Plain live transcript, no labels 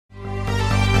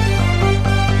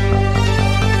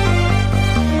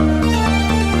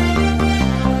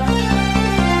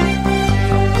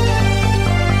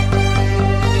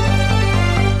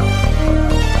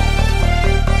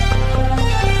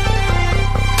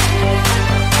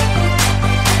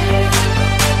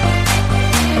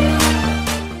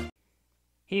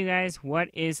guys, what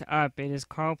is up? It is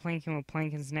Carl Planken with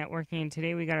Plankens Networking, and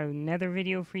today we got another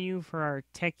video for you for our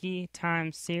Techie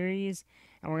Time series,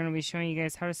 and we're going to be showing you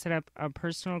guys how to set up a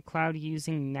personal cloud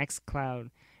using Nextcloud.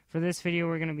 For this video,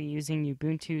 we're going to be using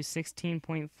Ubuntu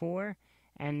 16.4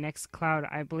 and Nextcloud.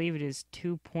 I believe it is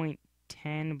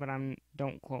 2.10, but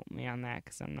don't quote me on that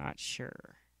because I'm not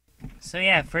sure. So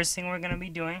yeah, first thing we're going to be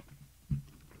doing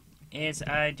is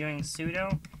doing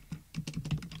sudo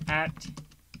apt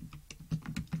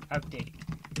update.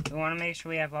 We want to make sure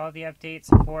we have all the updates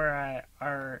for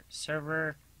our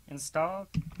server installed,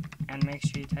 and make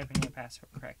sure you type in your password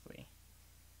correctly.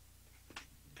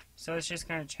 So it's just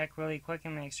going to check really quick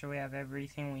and make sure we have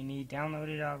everything we need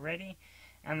downloaded already,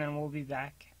 and then we'll be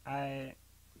back.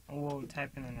 We'll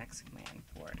type in the next command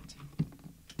for it.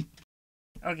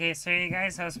 Okay, so you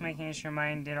guys, I was making sure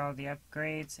mine did all the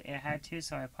upgrades it had to,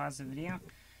 so I paused the video.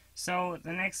 So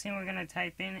the next thing we're going to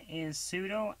type in is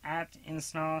sudo apt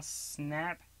install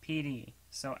snappd.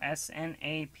 So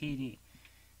snapd.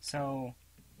 So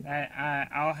that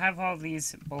I'll have all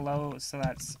these below, so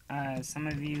that's some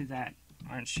of you that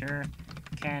aren't sure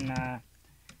can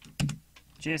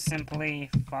just simply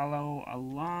follow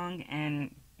along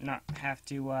and not have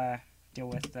to deal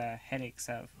with the headaches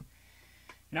of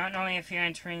not knowing if you're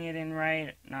entering it in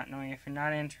right, not knowing if you're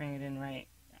not entering it in right.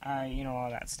 You know,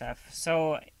 all that stuff.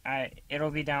 So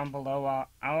it'll be down below.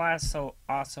 I'll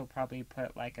also probably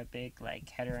put like a big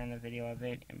header in the video of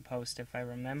it in post if I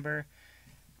remember.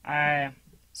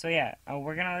 So yeah,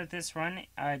 we're gonna let this run.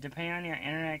 Depending on your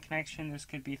internet connection, this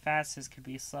could be fast, this could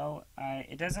be slow.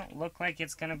 It doesn't look like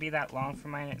it's gonna be that long for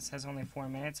mine. It says only 4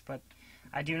 minutes, but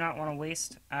I do not want to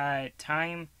waste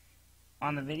time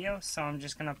on the video, so I'm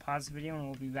just gonna pause the video and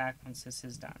we'll be back once this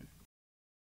is done.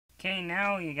 Okay,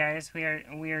 now you guys, we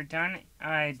are done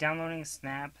downloading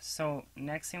Snap. So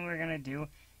next thing we're gonna do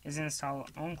is install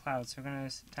OwnCloud. So we're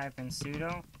gonna type in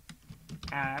sudo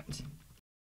apt.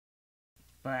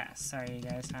 But sorry, you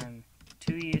guys, I'm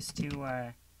too used to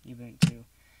Ubuntu.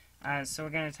 So we're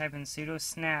gonna type in sudo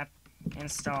snap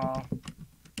install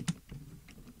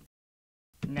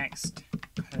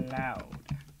Nextcloud.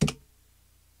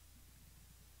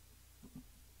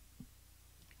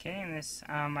 Okay, and this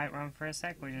might run for a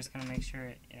sec. We're just going to make sure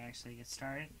it actually gets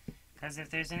started. Because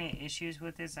if there's any issues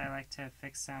with this, I like to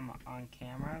fix them on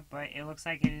camera. But it looks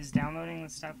like it is downloading the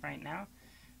stuff right now.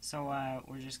 So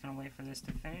we're just going to wait for this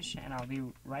to finish, and I'll be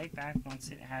right back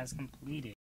once it has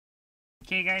completed.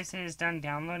 Okay guys, it is done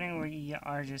downloading. We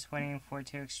are just waiting for it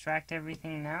to extract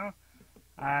everything now.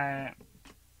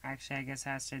 Actually, I guess it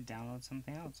has to download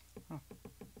something else. Huh.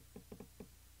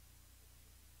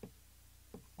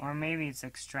 Or maybe it's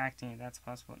extracting it. That's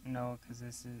possible. No, because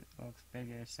this looks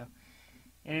bigger. So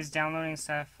it is downloading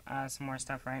stuff, some more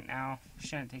stuff right now.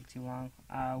 Shouldn't take too long.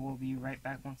 We'll be right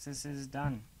back once this is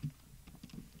done.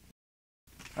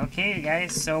 Okay,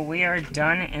 guys. So we are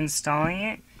done installing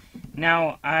it.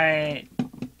 Now,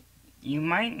 you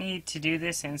might need to do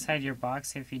this inside your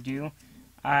box. If you do,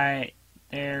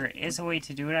 there is a way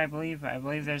to do it. I believe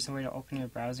there's a way to open your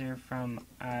browser from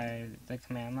the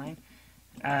command line.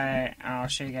 I'll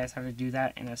show you guys how to do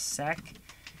that in a sec.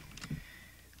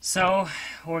 So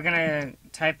we're gonna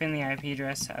type in the IP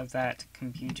address of that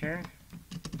computer,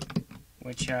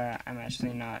 which I'm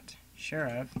actually not sure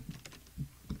of.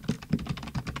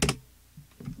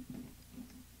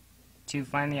 To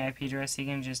find the IP address, you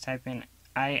can just type in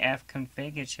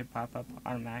ifconfig. It should pop up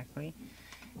automatically.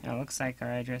 And it looks like our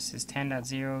address is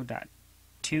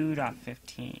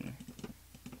 10.0.2.15.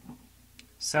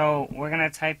 So we're going to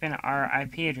type in our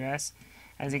IP address.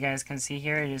 As you guys can see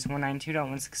here, it is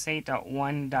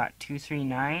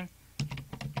 192.168.1.239.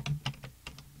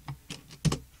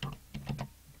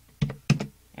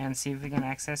 And see if we can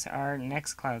access our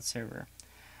Nextcloud server.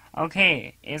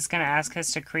 Okay, it's going to ask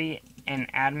us to create an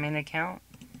admin account.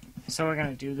 So we're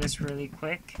going to do this really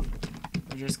quick.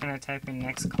 We're just going to type in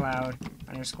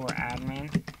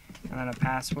Nextcloud_admin and then a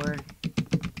password.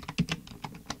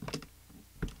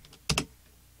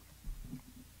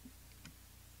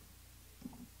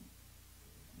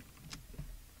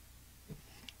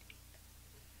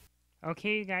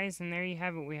 Okay, you guys, and there you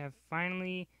have it. We have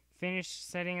finally finished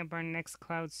setting up our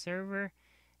Nextcloud server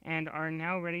and are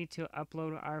now ready to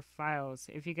upload our files.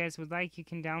 If you guys would like, you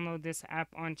can download this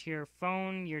app onto your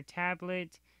phone, your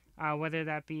tablet, whether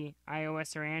that be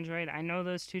iOS or Android. I know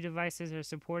those two devices are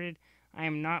supported. I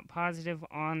am not positive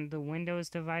on the Windows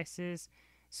devices,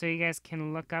 so you guys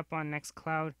can look up on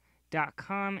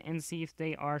Nextcloud.com and see if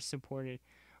they are supported.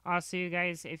 Also, you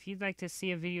guys, if you'd like to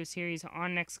see a video series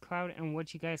on Nextcloud and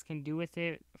what you guys can do with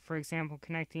it, for example,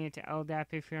 connecting it to LDAP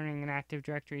if you're running an Active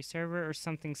Directory server or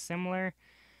something similar,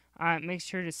 make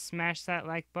sure to smash that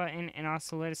like button and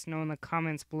also let us know in the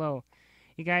comments below.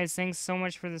 You guys, thanks so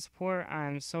much for the support.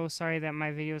 I'm so sorry that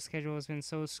my video schedule has been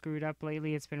so screwed up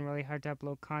lately. It's been really hard to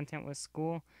upload content with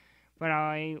school. But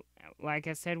like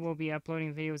I said, we'll be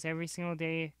uploading videos every single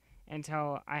day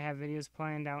until I have videos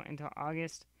planned out until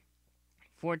August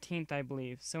 14th, I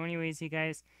believe. So anyways, you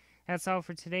guys, that's all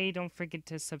for today. Don't forget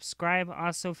to subscribe.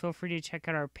 Also, feel free to check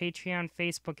out our Patreon,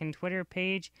 Facebook, and Twitter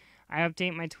page. I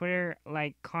update my Twitter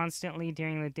like constantly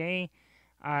during the day.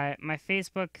 My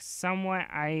Facebook, somewhat,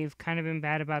 I've kind of been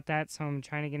bad about that, so I'm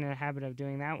trying to get in the habit of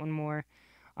doing that one more.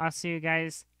 Also, you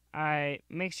guys,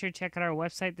 make sure to check out our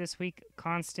website this week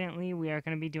constantly. We are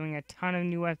going to be doing a ton of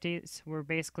new updates. We're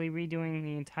basically redoing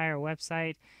the entire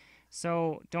website.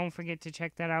 So don't forget to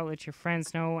check that out. Let your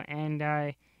friends know. And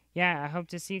yeah, I hope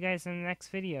to see you guys in the next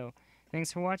video.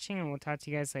 Thanks for watching, and we'll talk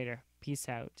to you guys later. Peace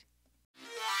out.